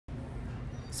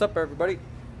What's up, everybody?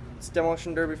 It's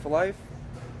Demolition Derby for Life.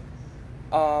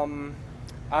 I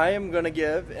am going to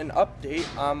give an update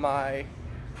on my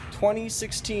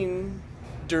 2016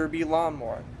 Derby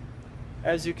lawnmower.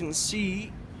 As you can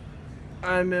see,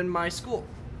 I'm in my school.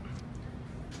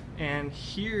 And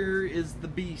here is the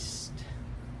beast.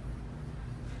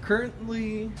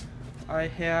 Currently, I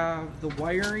have the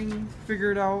wiring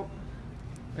figured out.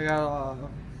 I got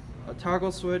a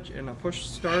toggle switch and a push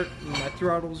start, and my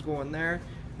throttle's going there.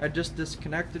 I just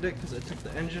disconnected it because I took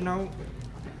the engine out.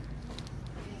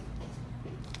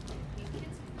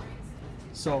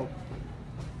 So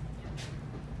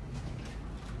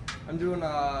I'm doing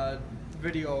a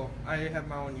video. I have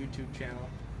my own YouTube channel.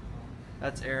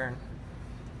 That's Aaron.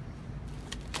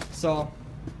 So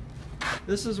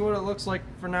this is what it looks like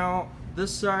for now.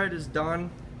 This side is done.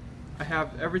 I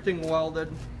have everything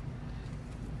welded.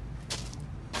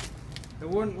 It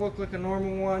wouldn't look like a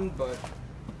normal one, but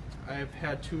I've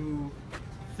had too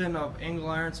thin of angle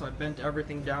iron, so I bent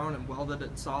everything down and welded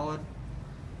it solid.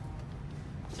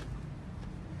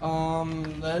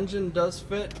 The engine does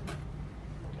fit.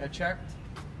 I checked,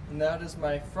 and that is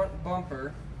my front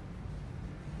bumper.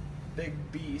 Big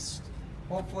beast.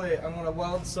 Hopefully I'm going to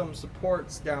weld some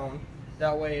supports down,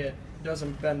 that way it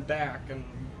doesn't bend back and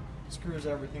screws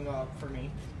everything up for me.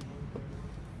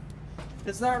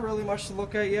 It's not really much to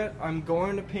look at yet. I'm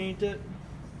going to paint it,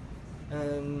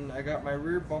 and I got my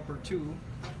rear bumper too.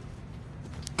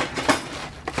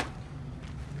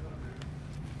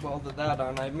 Welded that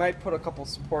on. I might put a couple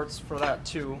supports for that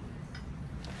too.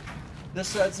 This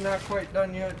side's not quite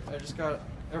done yet. I just got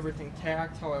everything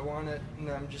tacked how I want it,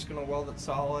 and I'm just going to weld it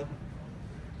solid.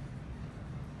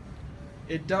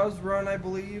 It does run, I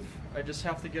believe. I just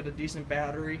have to get a decent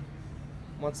battery.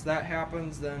 Once that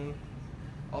happens, then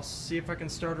I'll see if I can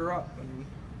start her up and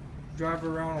drive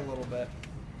her around a little bit.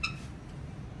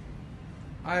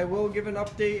 I will give an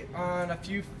update on a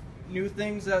few new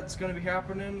things that's going to be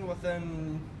happening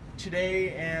within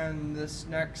today and this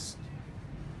next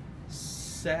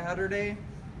Saturday.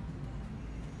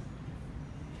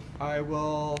 I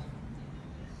will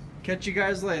catch you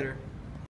guys later.